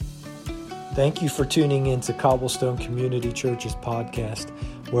Thank you for tuning in to Cobblestone Community Church's podcast,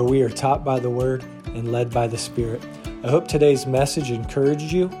 where we are taught by the Word and led by the Spirit. I hope today's message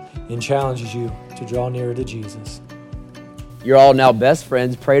encourages you and challenges you to draw nearer to Jesus. You're all now best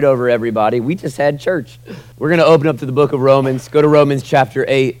friends, prayed over everybody. We just had church. We're going to open up to the book of Romans. Go to Romans chapter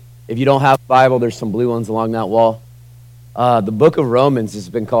 8. If you don't have a Bible, there's some blue ones along that wall. The book of Romans has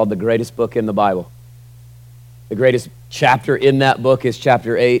been called the greatest book in the Bible. The greatest chapter in that book is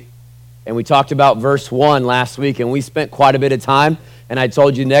chapter 8. And we talked about verse 1 last week, and we spent quite a bit of time. And I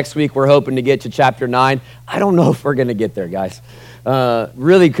told you next week we're hoping to get to chapter 9. I don't know if we're going to get there, guys.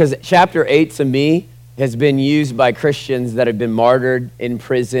 Really, because chapter 8 to me has been used by Christians that have been martyred in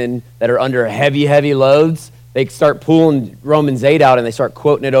prison, that are under heavy, heavy loads. They start pulling Romans 8 out and they start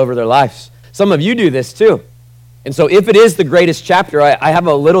quoting it over their lives. Some of you do this too. And so if it is the greatest chapter, I have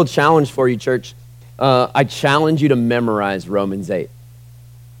a little challenge for you, church. I challenge you to memorize Romans 8.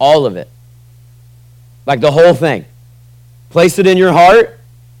 All of it. Like the whole thing. Place it in your heart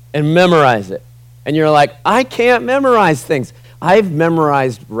and memorize it. And you're like, I can't memorize things. I've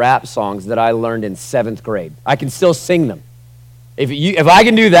memorized rap songs that I learned in 7th grade. I can still sing them. If I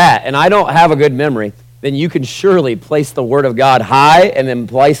can do that and I don't have a good memory, then you can surely place the Word of God high and then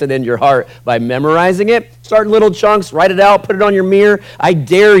place it in your heart by memorizing it. Start in little chunks, write it out, put it on your mirror. I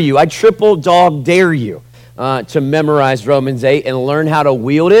dare you, I triple dog dare you to memorize Romans 8 and learn how to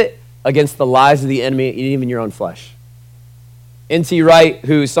wield it against the lies of the enemy and even your own flesh. N.T. Wright,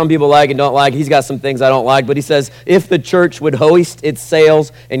 who some people like and don't like, he's got some things I don't like, but he says, if the church would hoist its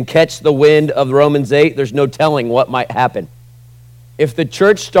sails and catch the wind of Romans 8, there's no telling what might happen. If the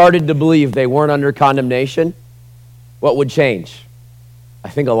church started to believe they weren't under condemnation, what would change? I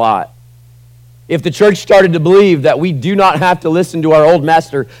think a lot. If the church started to believe that we do not have to listen to our old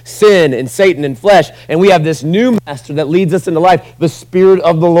master, sin and Satan and flesh, and we have this new master that leads us into life, the Spirit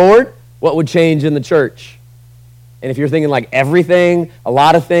of the Lord, what would change in the church? And if you're thinking like everything, a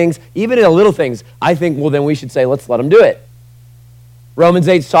lot of things, even in the little things, I think, well, then we should say, let's let them do it. Romans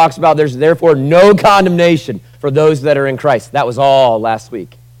 8 talks about there's therefore no condemnation for those that are in Christ. That was all last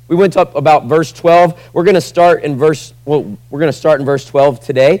week. We went up about verse 12. We're going to start in verse 12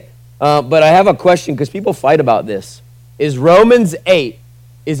 today. But I have a question because people fight about this. Is Romans 8,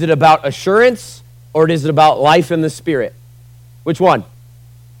 is it about assurance or is it about life in the Spirit? Which one?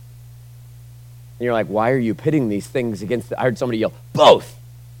 And you're like, why are you pitting these things against I heard somebody yell, both.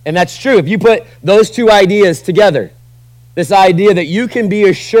 And that's true. If you put those two ideas together, this idea that you can be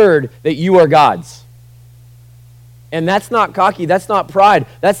assured that you are God's. And that's not cocky, that's not pride.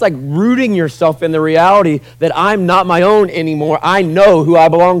 That's like rooting yourself in the reality that I'm not my own anymore. I know who I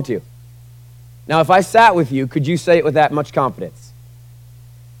belong to. Now, if I sat with you, could you say it with that much confidence?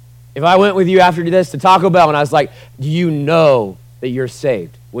 If I went with you after this to Taco Bell and I was like, do you know that you're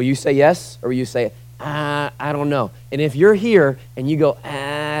saved? Will you say yes? Or will you say, I don't know? And if you're here and you go,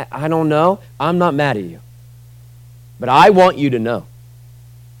 I don't know, I'm not mad at you. But I want you to know.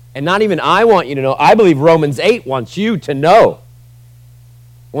 And not even I want you to know. I believe Romans 8 wants you to know.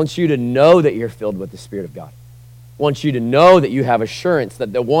 Wants you to know that you're filled with the Spirit of God. Wants you to know that you have assurance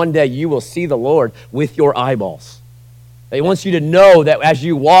that the one day you will see the Lord with your eyeballs. He wants you to know that as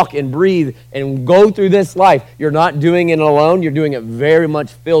you walk and breathe and go through this life, you're not doing it alone. You're doing it very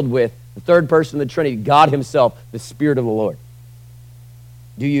much filled with the third person of the Trinity, God himself, the Spirit of the Lord.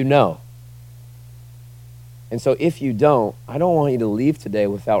 Do you know? And so if you don't, I don't want you to leave today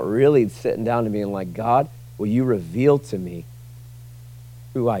without really sitting down and being like, God, will you reveal to me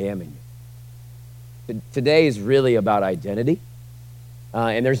who I am in you? Today is really about identity.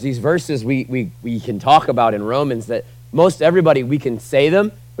 And there's these verses we can talk about in Romans that most everybody, we can say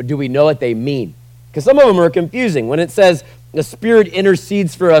them, but do we know what they mean? Because some of them are confusing. When it says the Spirit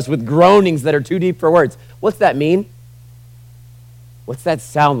intercedes for us with groanings that are too deep for words, what's that mean? What's that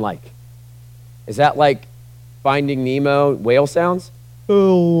sound like? Is that like Finding Nemo whale sounds?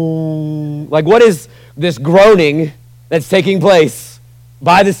 Like what is this groaning that's taking place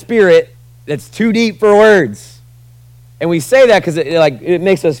by the Spirit that's too deep for words? And we say that because it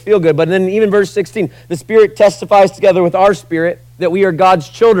makes us feel good. But then even verse 16, the Spirit testifies together with our spirit that we are God's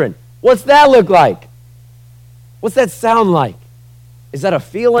children. What's that look like? What's that sound like? Is that a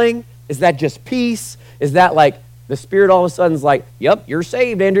feeling? Is that just peace? Is that like the Spirit all of a sudden is like, yep, you're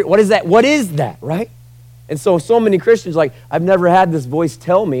saved, Andrew. What is that? What is that, right? And so many Christians like, I've never had this voice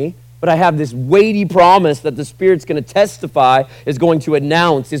tell me, but I have this weighty promise that the Spirit's going to testify, is going to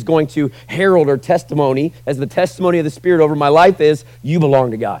announce, is going to herald or testimony, as the testimony of the Spirit over my life is, you belong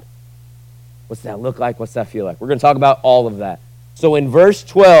to God. What's that look like? What's that feel like? We're going to talk about all of that. So in verse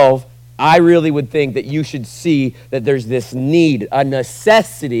 12, I really would think that you should see that there's this need, a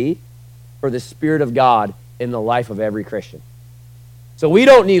necessity for the Spirit of God in the life of every Christian. So we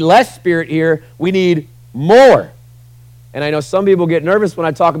don't need less Spirit here, we need more. And I know some people get nervous when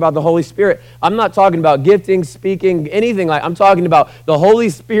I talk about the Holy Spirit. I'm not talking about gifting, speaking, anything like. I'm talking about the Holy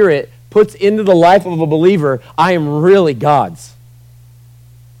Spirit puts into the life of a believer, I am really God's.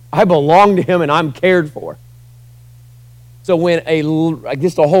 I belong to him and I'm cared for. So when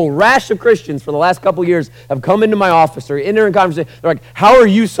just a whole rash of Christians for the last couple years have come into my office or enter in conversation, they're like, how are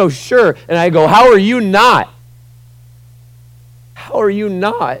you so sure? And I go, how are you not? How are you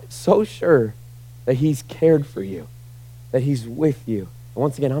not so sure that he's cared for you, that he's with you? And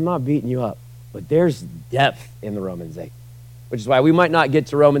once again, I'm not beating you up, but there's depth in the Romans 8, which is why we might not get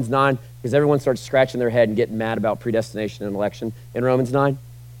to Romans 9 because everyone starts scratching their head and getting mad about predestination and election in Romans 9.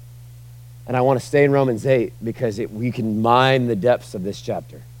 And I want to stay in Romans 8 because we can mine the depths of this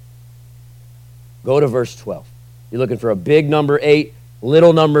chapter. Go to verse 12. You're looking for a big number 8,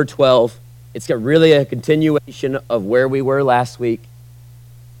 little number 12. It's got really a continuation of where we were last week.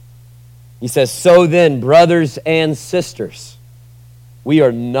 He says, so then, brothers and sisters, we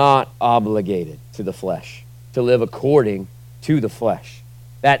are not obligated to the flesh, to live according to the flesh.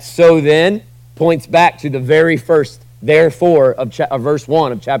 That so then points back to the very first therefore of verse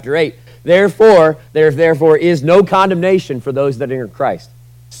 1 of chapter 8. Therefore, there therefore is no condemnation for those that are in Christ.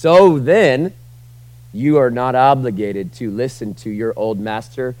 So then, you are not obligated to listen to your old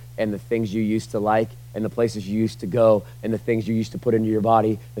master and the things you used to like and the places you used to go and the things you used to put into your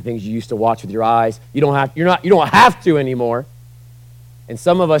body, the things you used to watch with your eyes. You don't have to anymore. And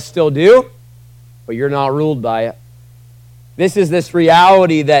some of us still do, but you're not ruled by it. This is this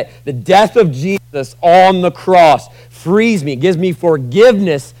reality that the death of Jesus on the cross frees me, gives me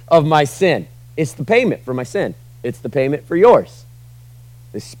forgiveness of my sin. It's the payment for my sin. It's the payment for yours.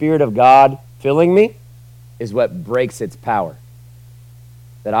 The Spirit of God filling me is what breaks its power.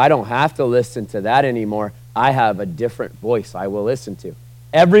 That I don't have to listen to that anymore. I have a different voice I will listen to.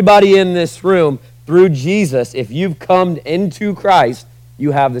 Everybody in this room, through Jesus, if you've come into Christ,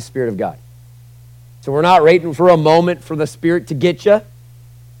 you have the Spirit of God. So we're not waiting for a moment for the Spirit to get you.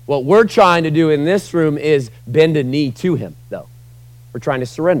 What we're trying to do in this room is bend a knee to him, though. We're trying to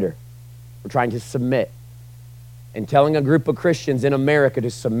surrender. We're trying to submit. And telling a group of Christians in America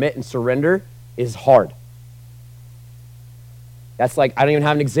to submit and surrender is hard. That's like, I don't even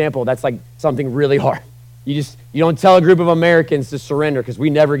have an example. That's like something really hard. You don't tell a group of Americans to surrender because we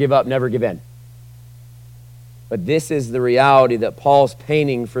never give up, never give in. But this is the reality that Paul's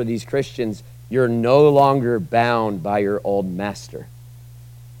painting for these Christians. You're no longer bound by your old master.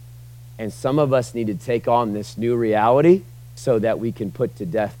 And some of us need to take on this new reality so that we can put to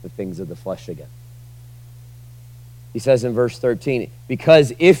death the things of the flesh again. He says in verse 13,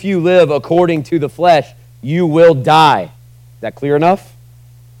 because if you live according to the flesh, you will die. Is that clear enough?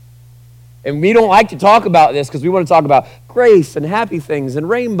 And we don't like to talk about this because we want to talk about grace and happy things and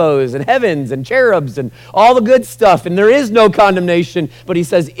rainbows and heavens and cherubs and all the good stuff. And there is no condemnation. But he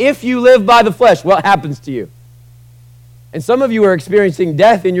says, if you live by the flesh, what happens to you? And some of you are experiencing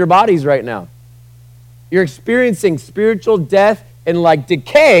death in your bodies right now. You're experiencing spiritual death and like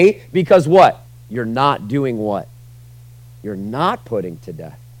decay because what? You're not doing what? You're not putting to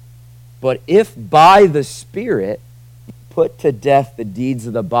death. But if by the Spirit you put to death the deeds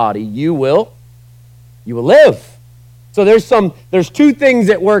of the body, you will live. So there's two things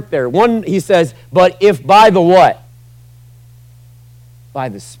at work there. One, he says, but if by the what? By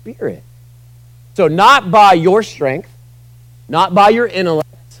the Spirit. So not by your strength, not by your intellect,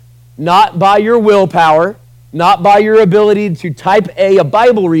 not by your willpower, not by your ability to type a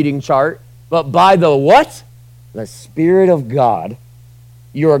Bible reading chart, but by the what? The Spirit of God,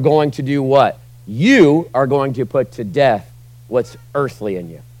 you are going to do what? You are going to put to death what's earthly in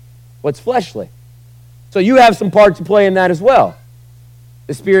you, what's fleshly. So you have some part to play in that as well.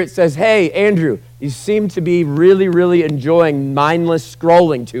 The Spirit says, hey, Andrew, you seem to be really, really enjoying mindless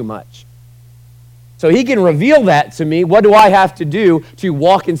scrolling too much. So he can reveal that to me. What do I have to do to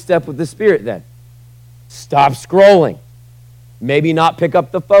walk in step with the Spirit then? Stop scrolling. Maybe not pick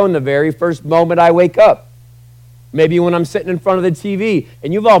up the phone the very first moment I wake up. Maybe when I'm sitting in front of the TV,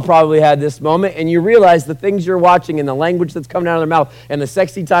 and you've all probably had this moment, and you realize the things you're watching and the language that's coming out of their mouth and the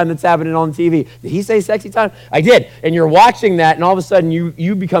sexy time that's happening on TV. Did he say sexy time? I did. And you're watching that, and all of a sudden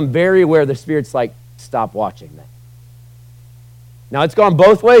you become very aware the Spirit's like, stop watching that. Now, it's gone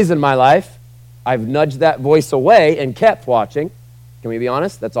both ways in my life. I've nudged that voice away and kept watching. Can we be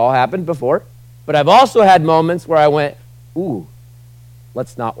honest? That's all happened before. But I've also had moments where I went, ooh,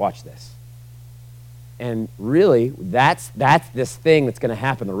 let's not watch this. And really, that's this thing that's going to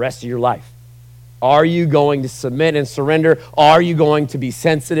happen the rest of your life. Are you going to submit and surrender? Are you going to be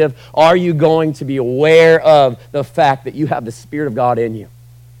sensitive? Are you going to be aware of the fact that you have the Spirit of God in you?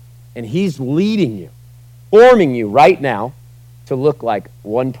 And he's leading you, forming you right now to look like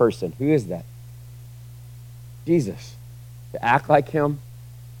one person. Who is that? Jesus. To act like him,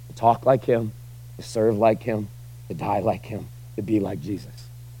 to talk like him, to serve like him, to die like him, to be like Jesus.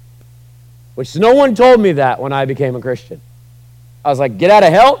 Which no one told me that when I became a Christian. I was like, get out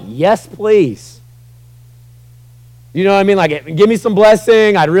of hell? Yes, please. You know what I mean? Like, give me some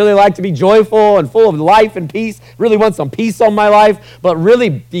blessing. I'd really like to be joyful and full of life and peace. Really want some peace on my life, but really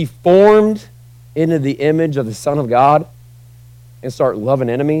be formed into the image of the Son of God and start loving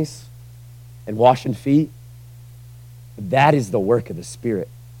enemies and washing feet. That is the work of the Spirit.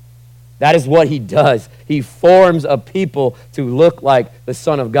 That is what he does. He forms a people to look like the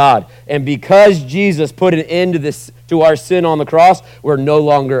Son of God. And because Jesus put an end to our sin on the cross, we're no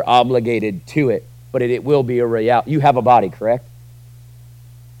longer obligated to it. But it will be a reality. You have a body, correct?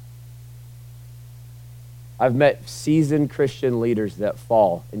 I've met seasoned Christian leaders that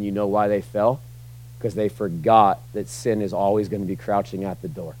fall, and you know why they fell? Because they forgot that sin is always going to be crouching at the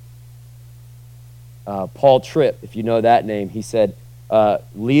door. Paul Tripp, if you know that name, he said,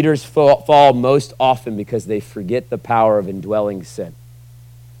 leaders fall most often because they forget the power of indwelling sin.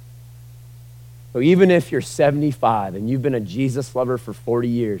 So even if you're 75 and you've been a Jesus lover for 40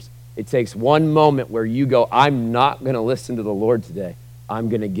 years, it takes one moment where you go, I'm not going to listen to the Lord today. I'm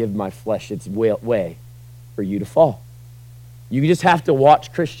going to give my flesh its way for you to fall. You just have to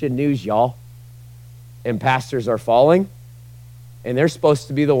watch Christian news, y'all. And pastors are falling, and they're supposed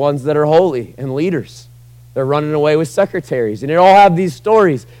to be the ones that are holy and leaders. They're running away with secretaries. And they all have these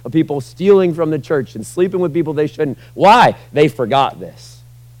stories of people stealing from the church and sleeping with people they shouldn't. Why? They forgot this.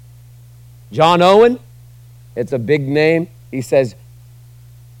 John Owen, it's a big name. He says,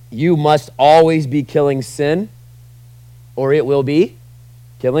 you must always be killing sin, or it will be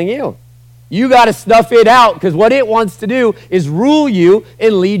killing you. You got to snuff it out, because what it wants to do is rule you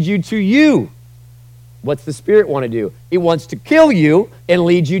and lead you to you. What's the Spirit want to do? It wants to kill you and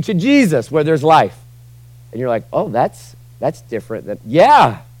lead you to Jesus, where there's life. And you're like, oh, that's different than,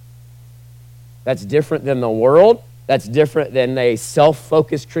 yeah. That's different than the world. That's different than a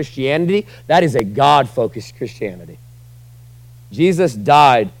self-focused Christianity. That is a God-focused Christianity. Jesus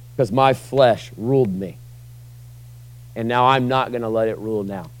died because my flesh ruled me. And now I'm not going to let it rule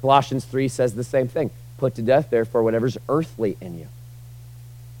now. Colossians 3 says the same thing. Put to death, therefore, whatever's earthly in you.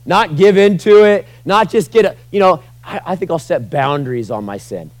 Not give into it, not just get I think I'll set boundaries on my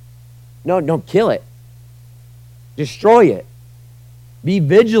sin. No, don't kill it. Destroy it. Be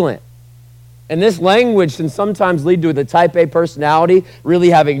vigilant. And this language can sometimes lead to the type A personality,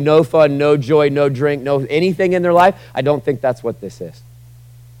 really having no fun, no joy, no drink, no anything in their life. I don't think that's what this is.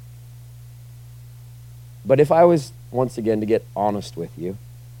 But if I was, once again, to get honest with you,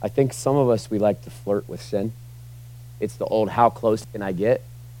 I think some of us, we like to flirt with sin. It's the old, how close can I get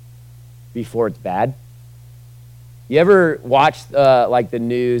before it's bad? You ever watch like the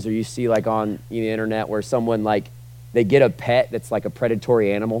news, or you see like on the internet where someone they get a pet that's like a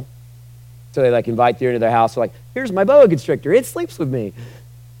predatory animal? So they invite you into their house. They're like, here's my boa constrictor. It sleeps with me.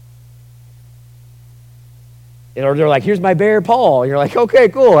 Or they're like, here's my bear Paul. And you're like, okay,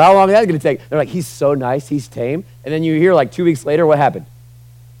 cool. How long is that going to take? They're like, he's so nice. He's tame. And then you hear 2 weeks later, what happened?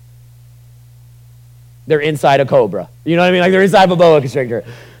 They're inside a cobra. You know what I mean? They're inside of a boa constrictor.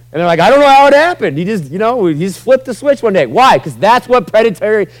 And they're like, I don't know how it happened. He just flipped the switch one day. Why? Because that's what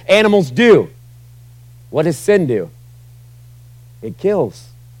predatory animals do. What does sin do? It kills,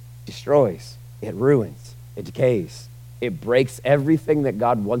 destroys, it ruins, it decays. It breaks everything that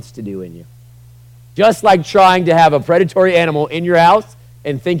God wants to do in you. Just like trying to have a predatory animal in your house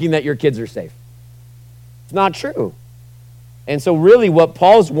and thinking that your kids are safe. It's not true. And so really what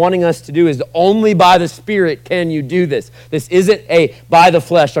Paul's wanting us to do is only by the Spirit can you do this. This isn't by the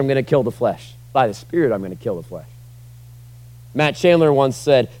flesh, I'm going to kill the flesh. By the Spirit, I'm going to kill the flesh. Matt Chandler once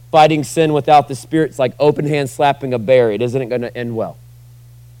said, fighting sin without the Spirit is like open hand slapping a bear. It isn't going to end well.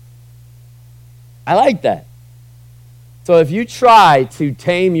 I like that. So if you try to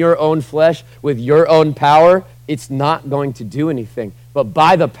tame your own flesh with your own power, it's not going to do anything. But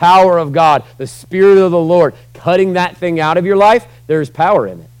by the power of God, the Spirit of the Lord, cutting that thing out of your life, there's power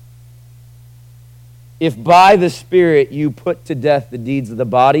in it. If by the Spirit you put to death the deeds of the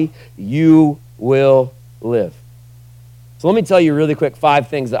body, you will live. So let me tell you really quick 5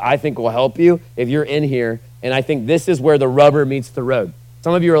 things that I think will help you if you're in here, and I think this is where the rubber meets the road.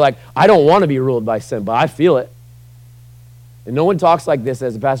 Some of you are like, I don't want to be ruled by sin, but I feel it. And no one talks like this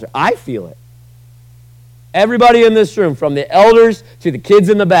as a pastor. I feel it. Everybody in this room, from the elders to the kids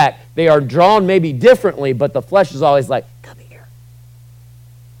in the back, they are drawn maybe differently, but the flesh is always like, come here.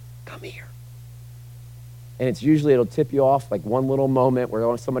 Come here. And it's usually, it'll tip you off like one little moment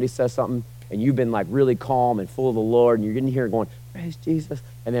where somebody says something and you've been like really calm and full of the Lord and you're getting here going, praise Jesus.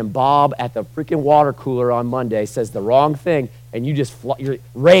 And then Bob at the freaking water cooler on Monday says the wrong thing and you just you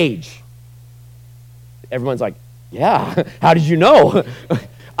rage. Everyone's like, yeah, how did you know?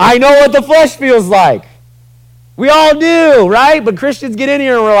 I know what the flesh feels like. We all do, right? But Christians get in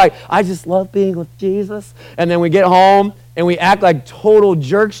here and we're like, I just love being with Jesus. And then we get home and we act like total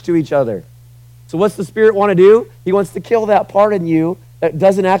jerks to each other. So what's the Spirit want to do? He wants to kill that part in you that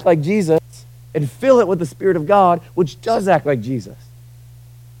doesn't act like Jesus and fill it with the Spirit of God, which does act like Jesus.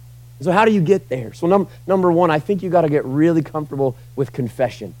 So how do you get there? So number one, I think you got to get really comfortable with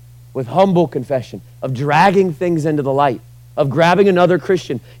confession, with humble confession, of dragging things into the light, of grabbing another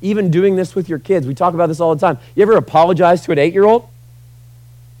Christian, even doing this with your kids. We talk about this all the time. You ever apologize to an 8-year-old?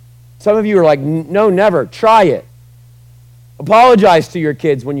 Some of you are like, no, never. Try it. Apologize to your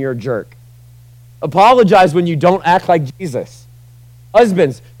kids when you're a jerk. Apologize when you don't act like Jesus.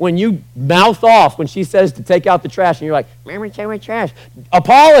 Husbands, when you mouth off when she says to take out the trash and you're like, Mama, take my trash.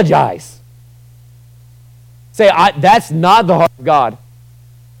 Apologize. Say, that's not the heart of God.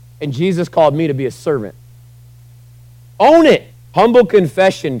 And Jesus called me to be a servant. Own it. Humble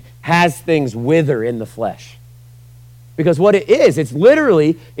confession has things wither in the flesh. Because what it is, it's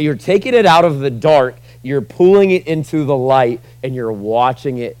literally, you're taking it out of the dark, you're pulling it into the light, and you're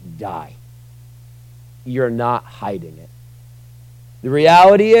watching it die. You're not hiding it. The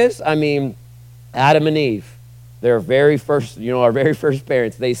reality is, Adam and Eve, their very first, our very first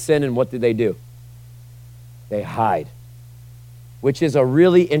parents, they sinned, and what did they do? They hide. Which is a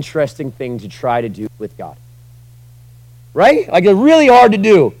really interesting thing to try to do with God. Right? Like it's really hard to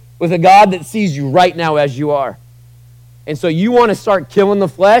do with a God that sees you right now as you are. And so you want to start killing the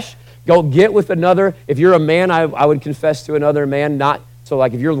flesh, go get with another. If you're a man, I would confess to another man, not, so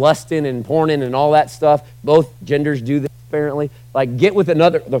like if you're lusting and porning and all that stuff, both genders do this apparently, like get with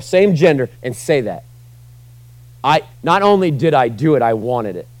another, the same gender and say that. Not only did I do it, I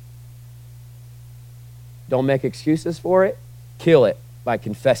wanted it. Don't make excuses for it. Kill it by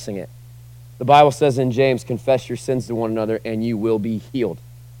confessing it. The Bible says in James, confess your sins to one another and you will be healed.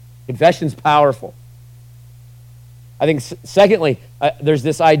 Confession's powerful. I think, secondly, there's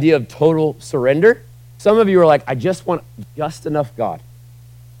this idea of total surrender. Some of you are like, I just want just enough God.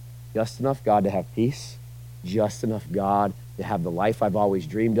 Just enough God to have peace. Just enough God to have the life I've always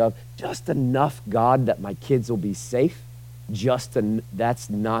dreamed of. Just enough God that my kids will be safe. That's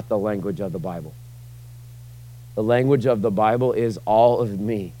not the language of the Bible. The language of the Bible is all of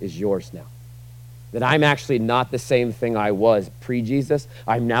me is yours now. That I'm actually not the same thing I was pre-Jesus.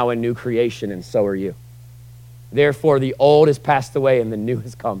 I'm now a new creation, and so are you. Therefore, the old has passed away, and the new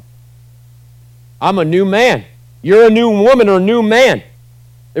has come. I'm a new man. You're a new woman or a new man.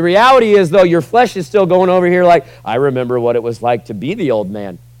 The reality is, though, your flesh is still going over here like, I remember what it was like to be the old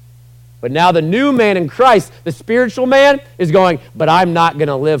man. But now the new man in Christ, the spiritual man, is going, but I'm not going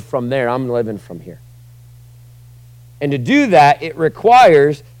to live from there. I'm living from here. And to do that, it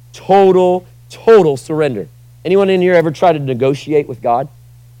requires total surrender. Anyone in here ever try to negotiate with God?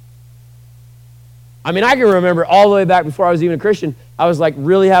 I can remember all the way back before I was even a Christian, I was like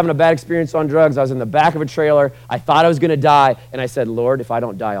really having a bad experience on drugs. I was in the back of a trailer. I thought I was going to die. And I said, Lord, if I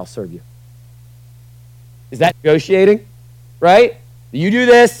don't die, I'll serve you. Is that negotiating? Right? You do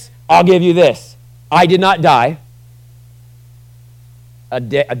this, I'll give you this. I did not die. A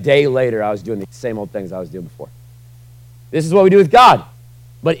day later, I was doing the same old things I was doing before. This is what we do with God.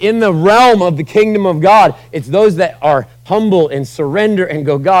 But in the realm of the kingdom of God, it's those that are humble and surrender and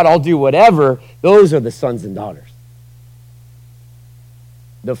go, God, I'll do whatever. Those are the sons and daughters.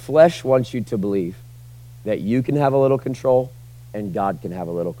 The flesh wants you to believe that you can have a little control and God can have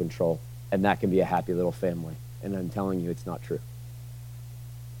a little control, and that can be a happy little family. And I'm telling you, it's not true.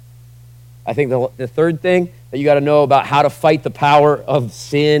 I think the third thing that you got to know about how to fight the power of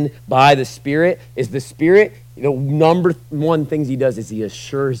sin by the Spirit is the Spirit. The number one things he does is he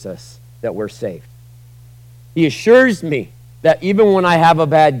assures us that we're saved. He assures me that even when I have a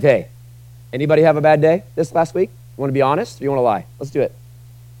bad day. Anybody have a bad day this last week? You want to be honest or you want to lie? Let's do it.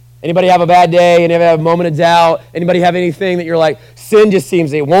 Anybody have a bad day? Anybody have a moment of doubt? Anybody have anything that you're like, sin just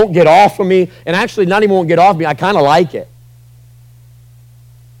seems it won't get off of me? And actually not even won't get off me. I kind of like it.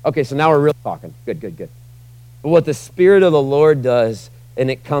 Okay, so now we're really talking. Good. But what the Spirit of the Lord does,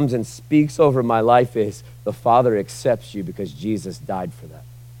 and it comes and speaks over my life, is the Father accepts you because Jesus died for that.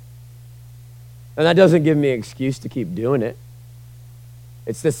 And that doesn't give me an excuse to keep doing it.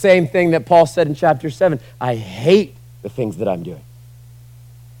 It's the same thing that Paul said in chapter 7. I hate the things that I'm doing.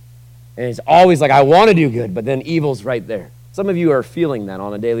 And it's always like, I want to do good, but then evil's right there. Some of you are feeling that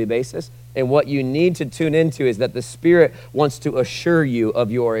on a daily basis. And what you need to tune into is that the Spirit wants to assure you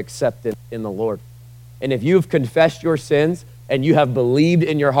of your acceptance in the Lord. And if you've confessed your sins and you have believed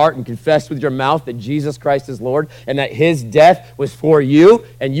in your heart and confessed with your mouth that Jesus Christ is Lord and that his death was for you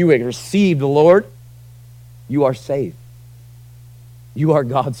and you have received the Lord, you are saved. You are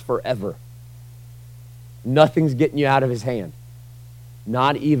God's forever. Nothing's getting you out of his hand.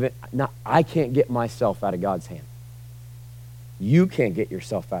 I can't get myself out of God's hand. You can't get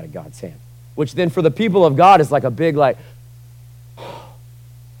yourself out of God's hand. Which then for the people of God is like a big but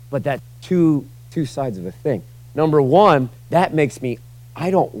that's two sides of a thing. Number one, that makes me,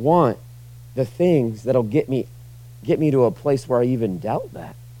 I don't want the things that'll get me to a place where I even doubt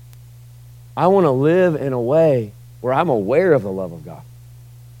that. I want to live in a way where I'm aware of the love of God,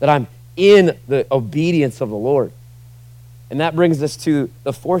 that I'm in the obedience of the Lord. And that brings us to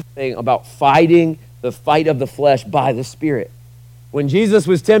the fourth thing about fighting the fight of the flesh by the Spirit. When Jesus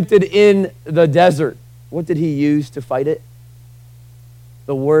was tempted in the desert, what did he use to fight it?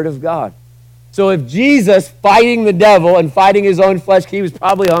 The Word of God. So if Jesus, fighting the devil and fighting his own flesh, he was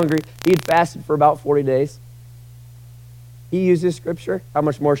probably hungry. He had fasted for about 40 days. He uses Scripture. How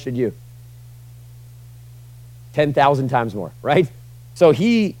much more should you? 10,000 times more, right? So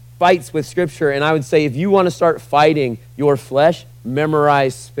he fights with Scripture, and I would say if you want to start fighting your flesh,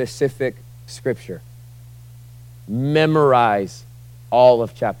 memorize specific Scripture. Memorize all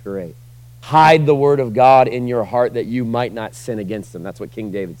of chapter 8. Hide the Word of God in your heart that you might not sin against him. That's what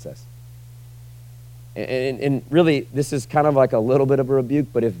King David says. And really, this is kind of like a little bit of a rebuke,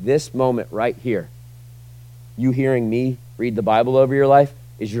 but if this moment right here, you hearing me read the Bible over your life,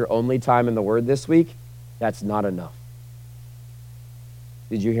 is your only time in the Word this week, that's not enough.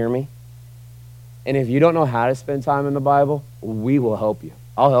 Did you hear me? And if you don't know how to spend time in the Bible, we will help you.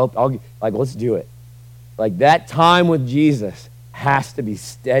 Let's do it. Like that time with Jesus has to be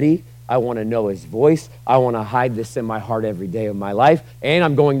steady. I want to know his voice. I want to hide this in my heart every day of my life. And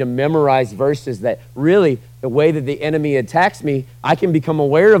I'm going to memorize verses that really, the way that the enemy attacks me, I can become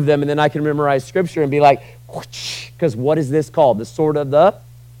aware of them, and then I can memorize Scripture and be like, because what is this called? The sword of the?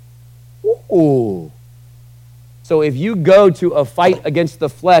 Ooh. So if you go to a fight against the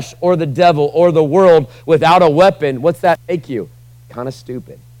flesh or the devil or the world without a weapon, what's that make you? Kind of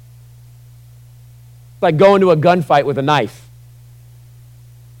stupid. It's like going to a gunfight with a knife.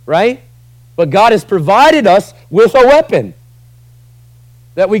 Right? But God has provided us with a weapon.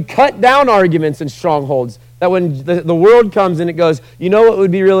 That we cut down arguments and strongholds. That when the world comes and it goes, you know what would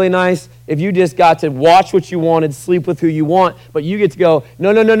be really nice? If you just got to watch what you wanted, sleep with who you want, but you get to go,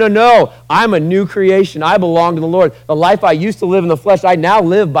 no. I'm a new creation. I belong to the Lord. The life I used to live in the flesh, I now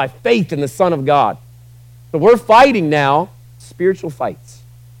live by faith in the Son of God. So we're fighting now spiritual fights.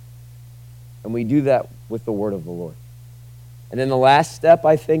 And we do that with the Word of the Lord. And then the last step,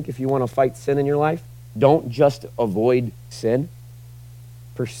 I think, if you want to fight sin in your life, don't just avoid sin.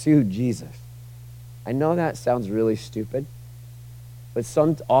 Pursue Jesus. I know that sounds really stupid, but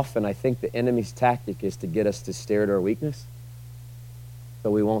often I think the enemy's tactic is to get us to stare at our weakness,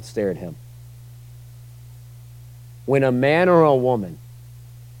 so we won't stare at him. When a man or a woman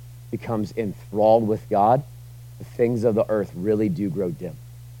becomes enthralled with God, the things of the earth really do grow dim.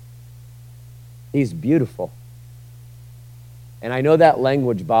 He's beautiful. And I know that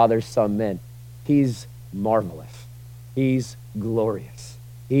language bothers some men. He's marvelous. He's glorious.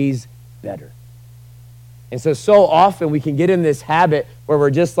 He's better. And so often we can get in this habit where we're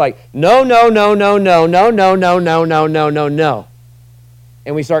just like, no.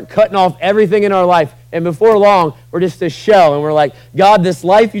 And we start cutting off everything in our life. And before long, we're just a shell. And we're like, God, this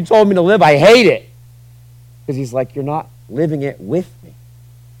life you told me to live, I hate it. Because he's like, you're not living it with me.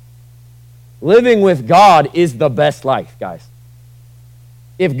 Living with God is the best life, guys.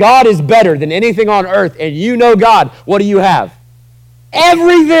 If God is better than anything on earth and you know God, what do you have?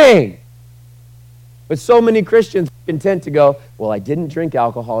 Everything. But so many Christians are content to go, well, I didn't drink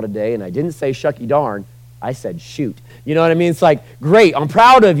alcohol today and I didn't say shucky darn. I said shoot. You know what I mean? It's like, great, I'm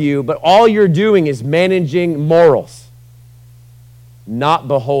proud of you, but all you're doing is managing morals, not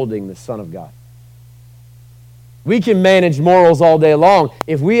beholding the Son of God. We can manage morals all day long.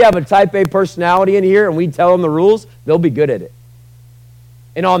 If we have a type A personality in here and we tell them the rules, they'll be good at it.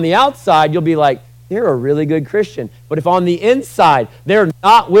 And on the outside, you'll be like, they're a really good Christian. But if on the inside, they're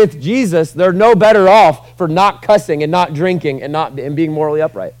not with Jesus, they're no better off for not cussing and not drinking and being morally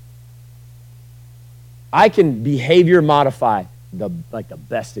upright. I can behavior modify the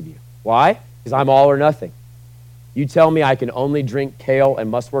best of you. Why? Because I'm all or nothing. You tell me I can only drink kale and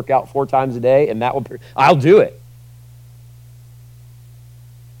must work out 4 times a day, and I'll do it.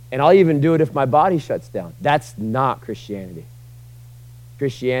 And I'll even do it if my body shuts down. That's not Christianity.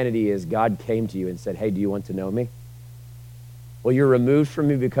 Christianity is God came to you and said, hey, do you want to know me? Well, you're removed from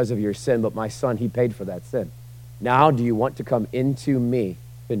me because of your sin, but my son, he paid for that sin. Now, do you want to come into me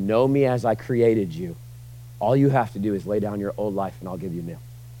to know me as I created you? All you have to do is lay down your old life and I'll give you new.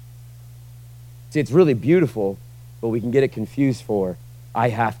 See, it's really beautiful, but we can get it confused for, I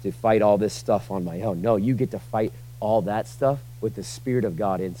have to fight all this stuff on my own. No, you get to fight all that stuff with the Spirit of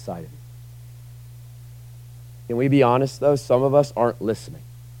God inside of you. Can we be honest, though? Some of us aren't listening.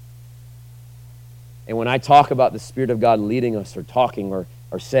 And when I talk about the Spirit of God leading us or talking or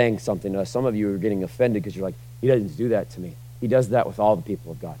saying something to us, some of you are getting offended because you're like, he doesn't do that to me. He does that with all the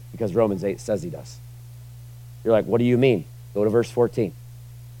people of God because Romans 8 says he does. You're like, what do you mean? Go to verse 14.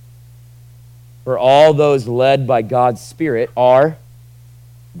 For all those led by God's Spirit are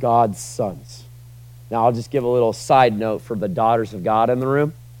God's sons. Now, I'll just give a little side note for the daughters of God in the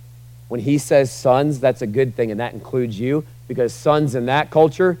room. When he says sons, that's a good thing, and that includes you, because sons in that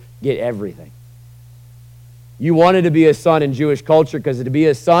culture get everything. You wanted to be a son in Jewish culture because to be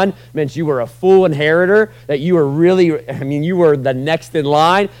a son meant you were a full inheritor, that you were really, you were the next in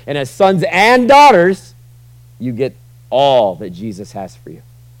line, and as sons and daughters, you get all that Jesus has for you.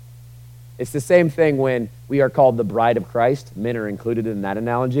 It's the same thing when we are called the bride of Christ. Men are included in that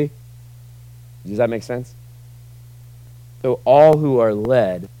analogy. Does that make sense? So all who are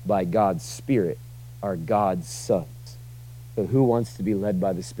led by God's Spirit are God's sons. So who wants to be led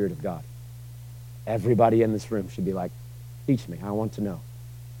by the Spirit of God? Everybody in this room should be like, teach me. I want to know.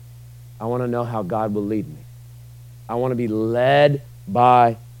 I want to know how God will lead me. I want to be led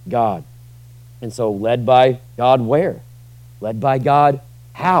by God. And so led by God where? Led by God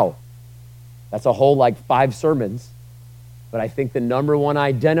how? That's a whole 5 sermons. But I think the number one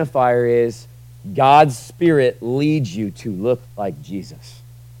identifier is God's Spirit leads you to look like Jesus.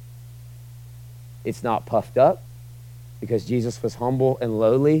 It's not puffed up because Jesus was humble and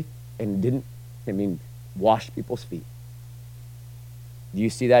lowly and didn't, wash people's feet. Do you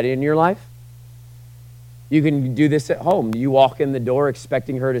see that in your life? You can do this at home. Do you walk in the door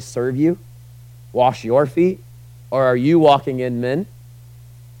expecting her to serve you, wash your feet? Or are you walking in, men,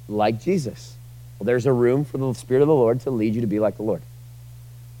 like Jesus? Well, there's a room for the Spirit of the Lord to lead you to be like the Lord.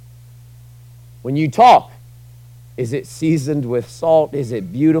 When you talk, is it seasoned with salt? Is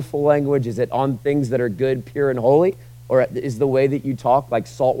it beautiful language? Is it on things that are good, pure, and holy? Or is the way that you talk like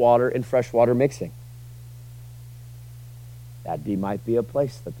salt water and fresh water mixing? That might be a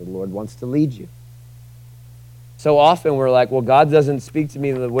place that the Lord wants to lead you. So often we're like, well, God doesn't speak to me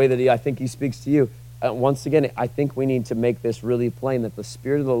in the way that I think he speaks to you. Once again, I think we need to make this really plain that the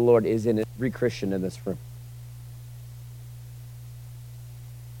Spirit of the Lord is in every Christian in this room.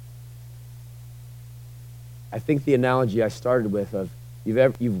 I think the analogy I started with of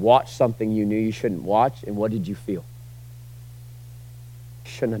you've watched something you knew you shouldn't watch, and what did you feel?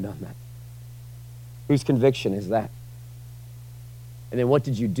 Shouldn't have done that. Whose conviction is that? And then what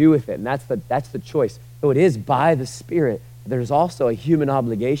did you do with it? And that's the choice. So it is by the Spirit. There's also a human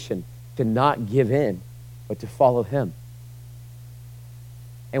obligation to not give in, but to follow him.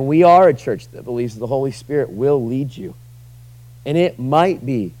 And we are a church that believes the Holy Spirit will lead you. And it might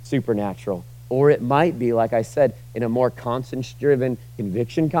be supernatural, or it might be, like I said, in a more conscience-driven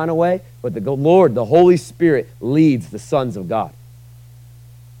conviction kind of way, but the Lord, the Holy Spirit, leads the sons of God.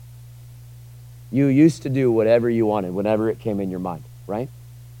 You used to do whatever you wanted, whenever it came in your mind, right?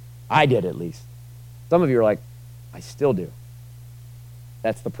 I did, at least. Some of you are like, I still do.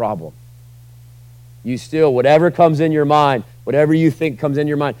 That's the problem. You still, whatever comes in your mind, whatever you think comes in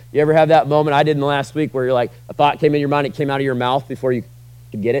your mind. You ever have that moment I did in the last week where you're like, a thought came in your mind, it came out of your mouth before you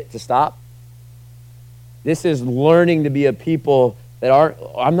could get it to stop? This is learning to be a people that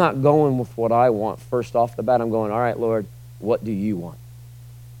I'm not going with what I want first off the bat. I'm going, all right, Lord, what do you want?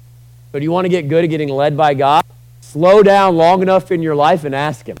 So do you want to get good at getting led by God? Slow down long enough in your life and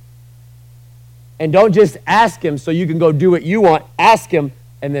ask him. And don't just ask him so you can go do what you want. Ask him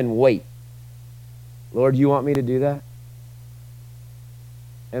and then wait. Lord, you want me to do that?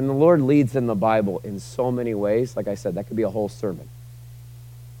 And the Lord leads in the Bible in so many ways. Like I said, that could be a whole sermon.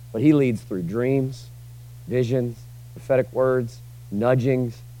 But he leads through dreams, visions, prophetic words,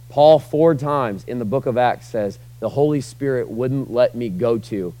 nudgings. Paul 4 times in the book of Acts says, the Holy Spirit wouldn't let me go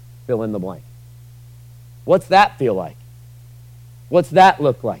to fill in the blank. What's that feel like? What's that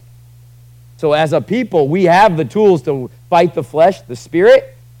look like? So as a people, we have the tools to fight the flesh, the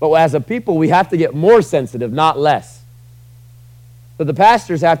spirit, but as a people, we have to get more sensitive, not less. So the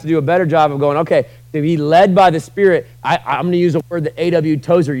pastors have to do a better job of going, okay, to be led by the Spirit. I'm going to use a word that A.W.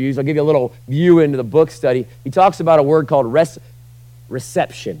 Tozer used. I'll give you a little view into the book study. He talks about a word called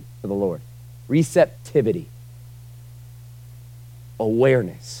reception for the Lord. Receptivity.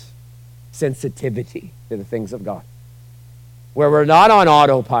 Awareness. Sensitivity to the things of God. Where we're not on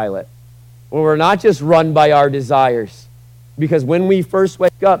autopilot. Where we're not just run by our desires. Because when we first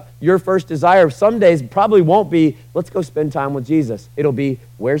wake up, your first desire some days probably won't be, let's go spend time with Jesus. It'll be,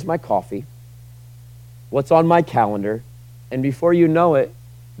 where's my coffee? What's on my calendar? And before you know it,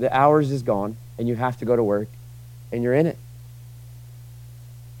 the hours is gone and you have to go to work and you're in it.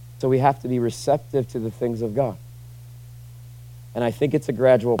 So we have to be receptive to the things of God. And I think it's a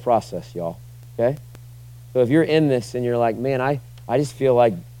gradual process, y'all, okay? So if you're in this and you're like, man, I just feel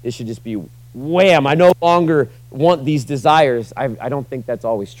like it should just be wham, I no longer want these desires. I don't think that's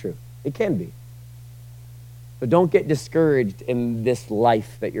always true. It can be. But don't get discouraged in this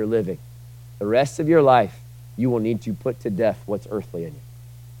life that you're living. The rest of your life, you will need to put to death what's earthly in you.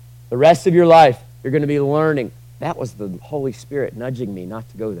 The rest of your life, you're going to be learning. That was the Holy Spirit nudging me not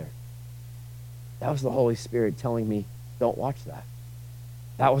to go there. That was the Holy Spirit telling me, don't watch that.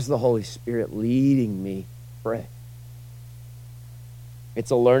 That was the Holy Spirit leading me, pray. It's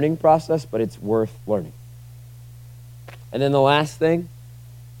a learning process, but it's worth learning. And then the last thing,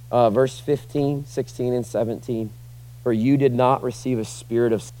 verse 15, 16, and 17. For you did not receive a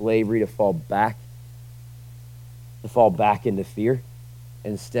spirit of slavery to fall back into fear.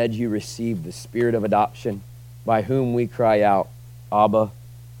 Instead, you received the spirit of adoption, by whom we cry out, Abba,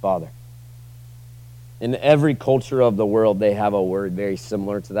 Father. In every culture of the world, they have a word very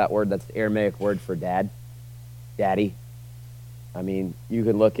similar to that word. That's the Aramaic word for dad, daddy. I mean, you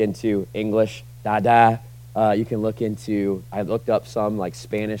can look into English, dada. You can look into, I looked up some like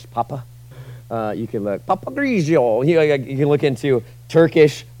Spanish, papa. You can look, Papa Grigio. You can look into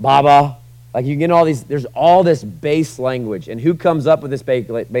Turkish, baba. Like you get all these, there's all this base language. And who comes up with this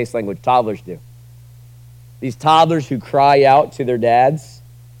base language? Toddlers do. These toddlers who cry out to their dads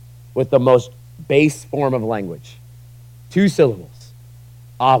with the most base form of language. 2 syllables.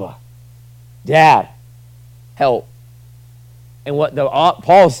 Abba. Dad. Help. And what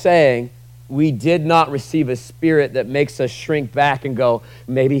Paul's saying, we did not receive a spirit that makes us shrink back and go,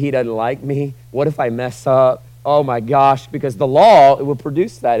 maybe he doesn't like me. What if I mess up? Oh my gosh. Because the law, it will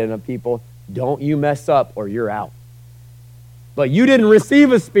produce that in a people. Don't you mess up or you're out. But you didn't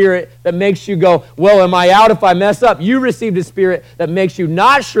receive a spirit that makes you go, well, am I out if I mess up? You received a spirit that makes you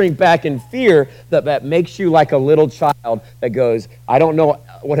not shrink back in fear, that makes you like a little child that goes, I don't know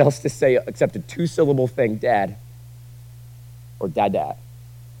what else to say except a 2-syllable thing, Dad. Or dad.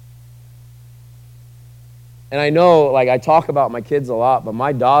 And I know, like, I talk about my kids a lot, but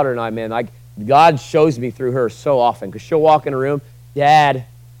my daughter and I, man, like, God shows me through her so often, because she'll walk in a room, Dad,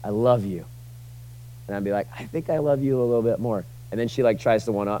 I love you. And I'd be like, I think I love you a little bit more. And then she, like, tries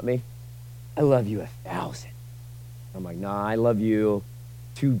to one-up me. I love you 1,000. I'm like, nah, I love you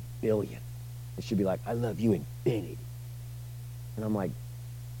 2 billion. And she'd be like, I love you infinity. And I'm like,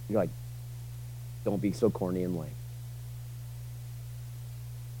 you're like, don't be so corny and lame.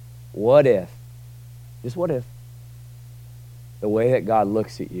 What if, just what if, the way that God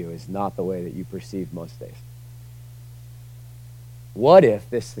looks at you is not the way that you perceive most days? What if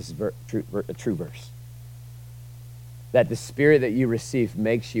this is a true verse? That the spirit that you receive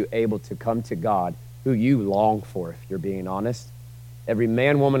makes you able to come to God, who you long for, if you're being honest. Every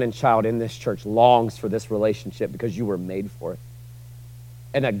man, woman, and child in this church longs for this relationship because you were made for it.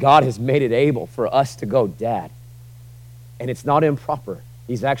 And that God has made it able for us to go, Dad. And it's not improper.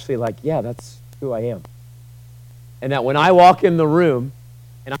 He's actually like, yeah, that's who I am. And that when I walk in the room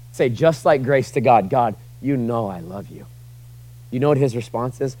and I say, just like Grace to God, God, you know I love you. You know what his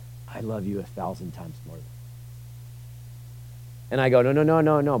response is? I love you 1,000 times more. And I go,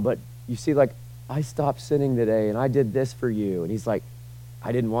 no. But you see, like, I stopped sinning today and I did this for you. And he's like,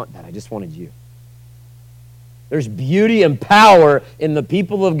 I didn't want that. I just wanted you. There's beauty and power in the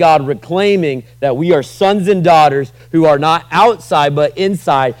people of God reclaiming that we are sons and daughters who are not outside but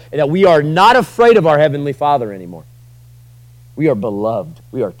inside, and that we are not afraid of our Heavenly Father anymore. We are beloved.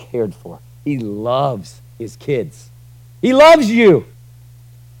 We are cared for. He loves his kids. He loves you.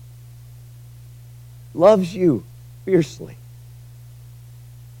 Loves you fiercely.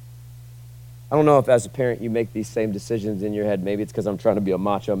 I don't know if as a parent you make these same decisions in your head. Maybe it's because I'm trying to be a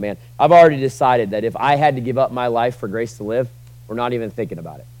macho man. I've already decided that if I had to give up my life for Grace to live, we're not even thinking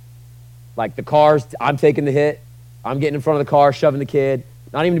about it. Like the cars, I'm taking the hit. I'm getting in front of the car, shoving the kid.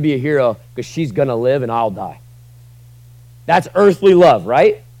 Not even to be a hero, because she's going to live and I'll die. That's earthly love,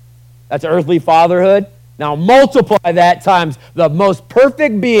 right? That's earthly fatherhood. Now multiply that times the most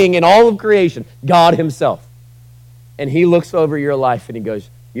perfect being in all of creation, God himself. And he looks over your life and he goes,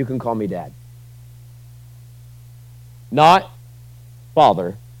 you can call me Dad. Not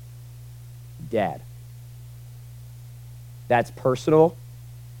Father, Dad. That's personal.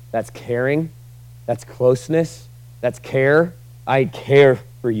 That's caring. That's closeness. That's care. I care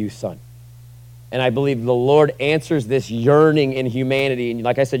for you, son. And I believe the Lord answers this yearning in humanity. And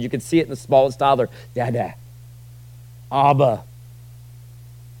like I said, you can see it in the smallest toddler. Dada. Abba.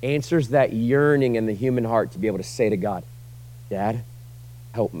 Answers that yearning in the human heart to be able to say to God, Dad,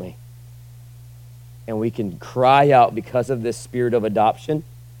 help me. And we can cry out because of this spirit of adoption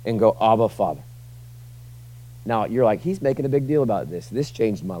and go, Abba, Father. Now, you're like, he's making a big deal about this. This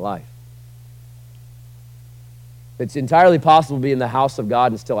changed my life. It's entirely possible to be in the house of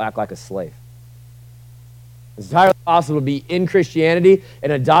God and still act like a slave. It's entirely possible to be in Christianity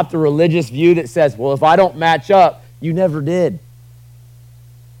and adopt a religious view that says, well, if I don't match up, you never did.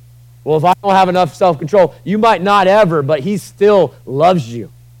 Well, if I don't have enough self-control, you might not ever, but he still loves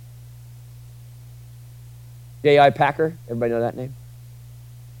you. J.I. Packer, everybody know that name?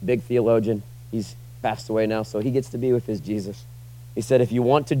 Big theologian. He's passed away now, so he gets to be with his Jesus. He said, if you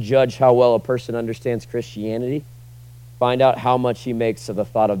want to judge how well a person understands Christianity, find out how much he makes of the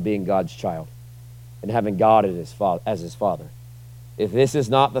thought of being God's child and having God as his father. If this is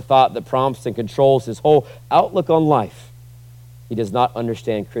not the thought that prompts and controls his whole outlook on life, he does not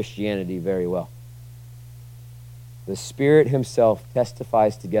understand Christianity very well. The Spirit himself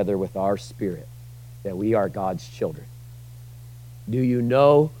testifies together with our spirit that we are God's children. Do you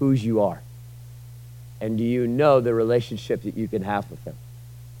know whose you are? And do you know the relationship that you can have with him?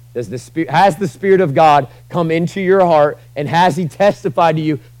 Has the Spirit of God come into your heart, and has he testified to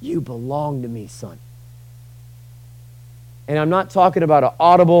you, you belong to me, son? And I'm not talking about an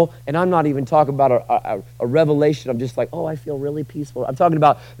audible, and I'm not even talking about a revelation. I'm just like, oh, I feel really peaceful. I'm talking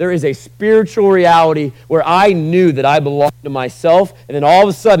about there is a spiritual reality where I knew that I belonged to myself, and then all of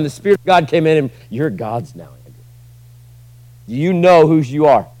a sudden the Spirit of God came in and you're God's now, Andrew. Do you know whose you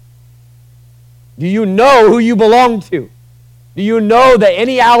are? Do you know who you belong to? Do you know that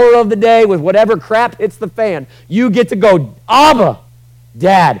any hour of the day with whatever crap hits the fan, you get to go, Abba,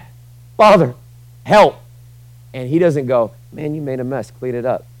 Dad, Father, help. And he doesn't go, man, you made a mess, clean it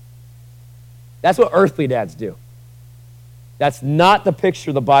up. That's what earthly dads do. That's not the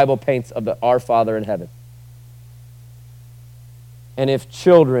picture the Bible paints of our Father in heaven. And if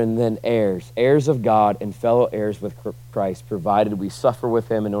children, then heirs, heirs of God and fellow heirs with Christ, provided we suffer with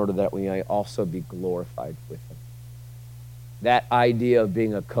him in order that we may also be glorified with him. That idea of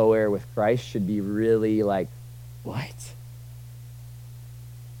being a co-heir with Christ should be really like, what?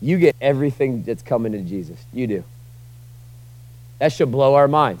 You get everything that's coming to Jesus. You do. That should blow our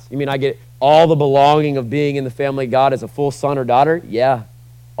minds. You mean I get all the belonging of being in the family of God as a full son or daughter? Yeah.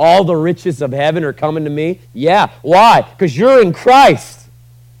 All the riches of heaven are coming to me? Yeah. Why? Because you're in Christ.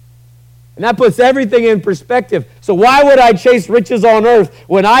 And that puts everything in perspective. So why would I chase riches on earth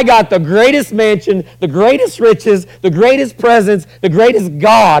when I got the greatest mansion, the greatest riches, the greatest presents, the greatest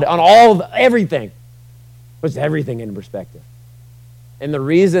God on everything? Puts everything in perspective. And the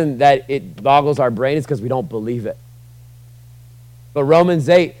reason that it boggles our brain is because we don't believe it. But Romans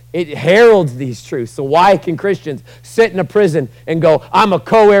 8, it heralds these truths. So why can Christians sit in a prison and go, I'm a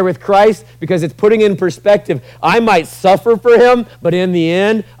co-heir with Christ? Because it's putting in perspective, I might suffer for him, but in the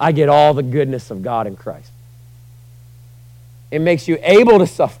end, I get all the goodness of God in Christ. It makes you able to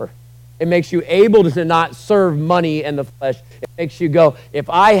suffer. It makes you able to not serve money and the flesh. It makes you go, if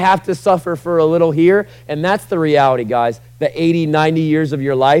I have to suffer for a little here, and that's the reality, guys, the 80, 90 years of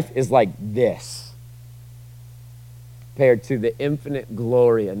your life is like this, compared to the infinite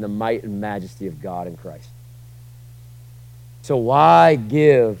glory and the might and majesty of God in Christ. So why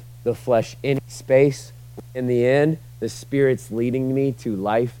give the flesh any space? In the end, the Spirit's leading me to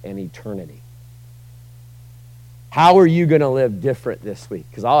life and eternity. How are you going to live different this week?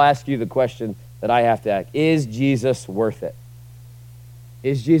 Because I'll ask you the question that I have to ask. Is Jesus worth it?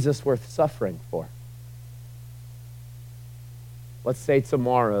 Is Jesus worth suffering for? Let's say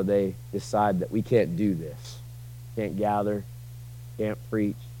tomorrow they decide that we can't do this. Can't gather, can't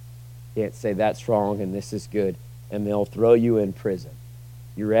preach, can't say that's wrong and this is good, and they'll throw you in prison.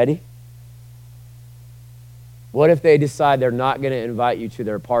 You ready? What if they decide they're not going to invite you to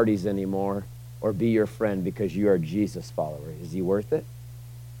their parties anymore or be your friend because you are a Jesus follower? Is he worth it?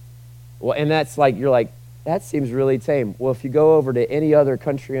 Well, and that's like, you're like, that seems really tame. Well, if you go over to any other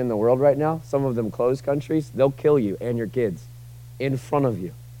country in the world right now, some of them closed countries, they'll kill you and your kids in front of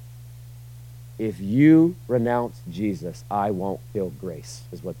you. If you renounce Jesus, I won't feel grace,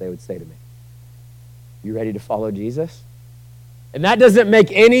 is what they would say to me. You ready to follow Jesus? And that doesn't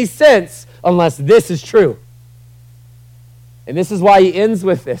make any sense unless this is true. And this is why he ends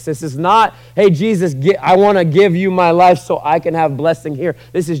with this. This is not, hey, Jesus, I want to give you my life so I can have blessing here.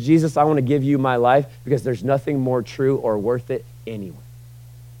 This is, Jesus, I want to give you my life because there's nothing more true or worth it anyway.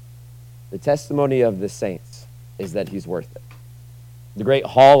 The testimony of the saints is that he's worth it. The great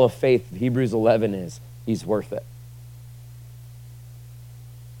hall of faith of Hebrews 11 is he's worth it.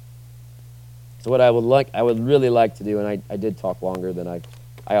 So what I would really like to do, and I did talk longer than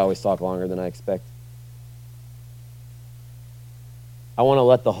I always talk longer than I expect. I want to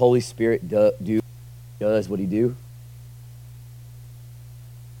let the Holy Spirit does what he do.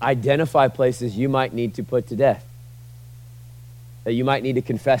 Identify places you might need to put to death. That you might need to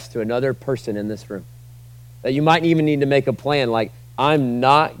confess to another person in this room. That you might even need to make a plan like, I'm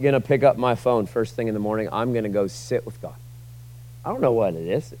not going to pick up my phone first thing in the morning. I'm going to go sit with God. I don't know what it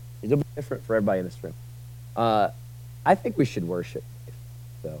is. It'll be different for everybody in this room. I think we should worship.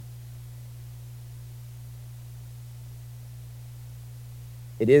 So,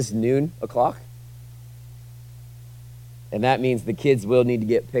 it is noon o'clock. And that means the kids will need to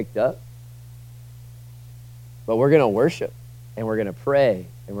get picked up. But we're going to worship. And we're going to pray.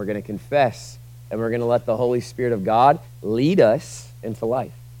 And we're going to confess. And we're going to let the Holy Spirit of God lead us into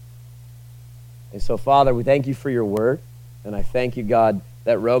life. And so, Father, we thank you for your word. And I thank you, God,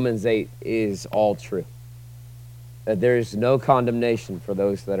 that Romans 8 is all true. That there is no condemnation for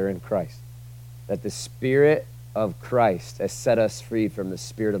those that are in Christ. That the Spirit of Christ has set us free from the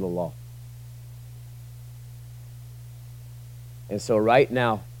spirit of the law. And so right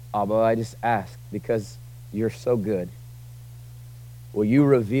now, Abba, I just ask, because you're so good, will you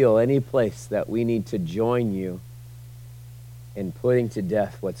reveal any place that we need to join you in putting to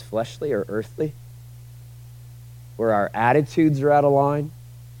death what's fleshly or earthly? Where our attitudes are out of line,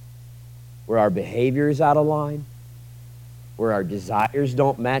 where our behavior is out of line, where our desires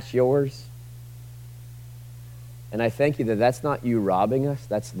don't match yours. And I thank you that that's not you robbing us,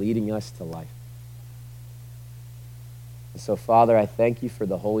 that's leading us to life. And so, Father, I thank you for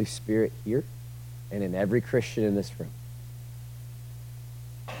the Holy Spirit here and in every Christian in this room.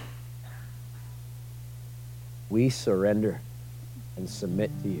 We surrender and submit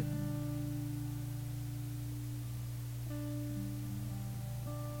to you.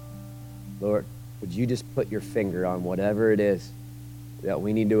 Lord, would you just put your finger on whatever it is that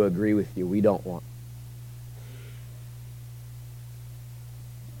we need to agree with you we don't want.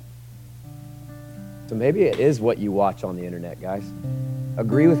 So maybe it is what you watch on the internet, guys.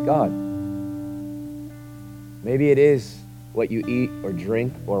 Agree with God. Maybe it is what you eat or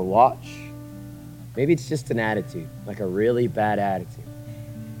drink or watch. Maybe it's just an attitude, like a really bad attitude.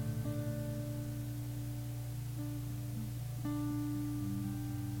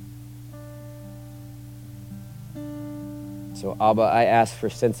 So, Abba, I ask for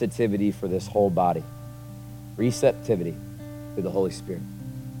sensitivity for this whole body, receptivity to the Holy Spirit.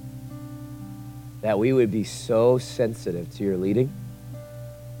 That we would be so sensitive to your leading,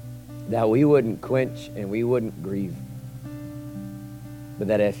 that we wouldn't quench and we wouldn't grieve. But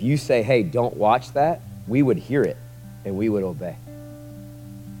that if you say, hey, don't watch that, we would hear it and we would obey.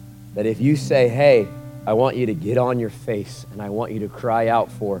 That if you say, hey, I want you to get on your face and I want you to cry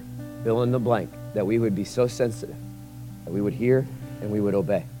out for fill in the blank, that we would be so sensitive that we would hear and we would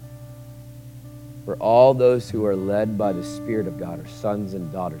obey. For all those who are led by the Spirit of God are sons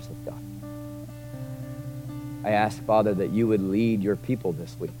and daughters of God. I ask, Father, that you would lead your people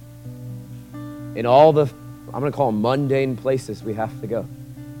this week in all the, I'm going to call them mundane places we have to go.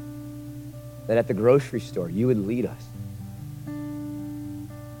 That at the grocery store, you would lead us.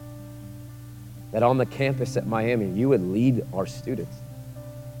 That on the campus at Miami, you would lead our students.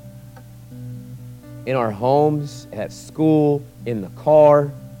 In our homes, at school, in the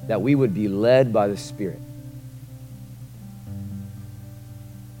car, that we would be led by the Spirit.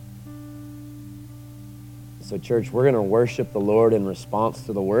 So, church, we're going to worship the Lord in response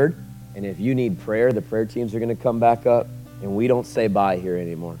to the word. And if you need prayer, the prayer teams are going to come back up. And we don't say bye here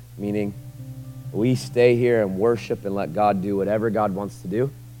anymore. Meaning, we stay here and worship and let God do whatever God wants to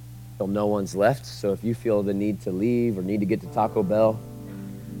do until no one's left. So if you feel the need to leave or need to get to Taco Bell,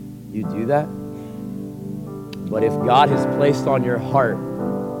 you do that. But if God has placed on your heart,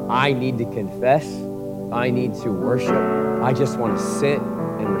 I need to confess, I need to worship, I just want to sit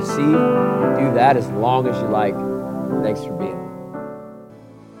and receive, do that as long as you like. Thanks for being here.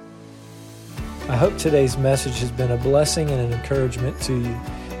 I hope today's message has been a blessing and an encouragement to you.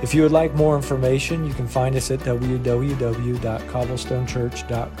 If you would like more information, you can find us at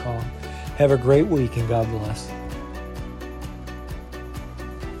www.cobblestonechurch.com. Have a great week and God bless.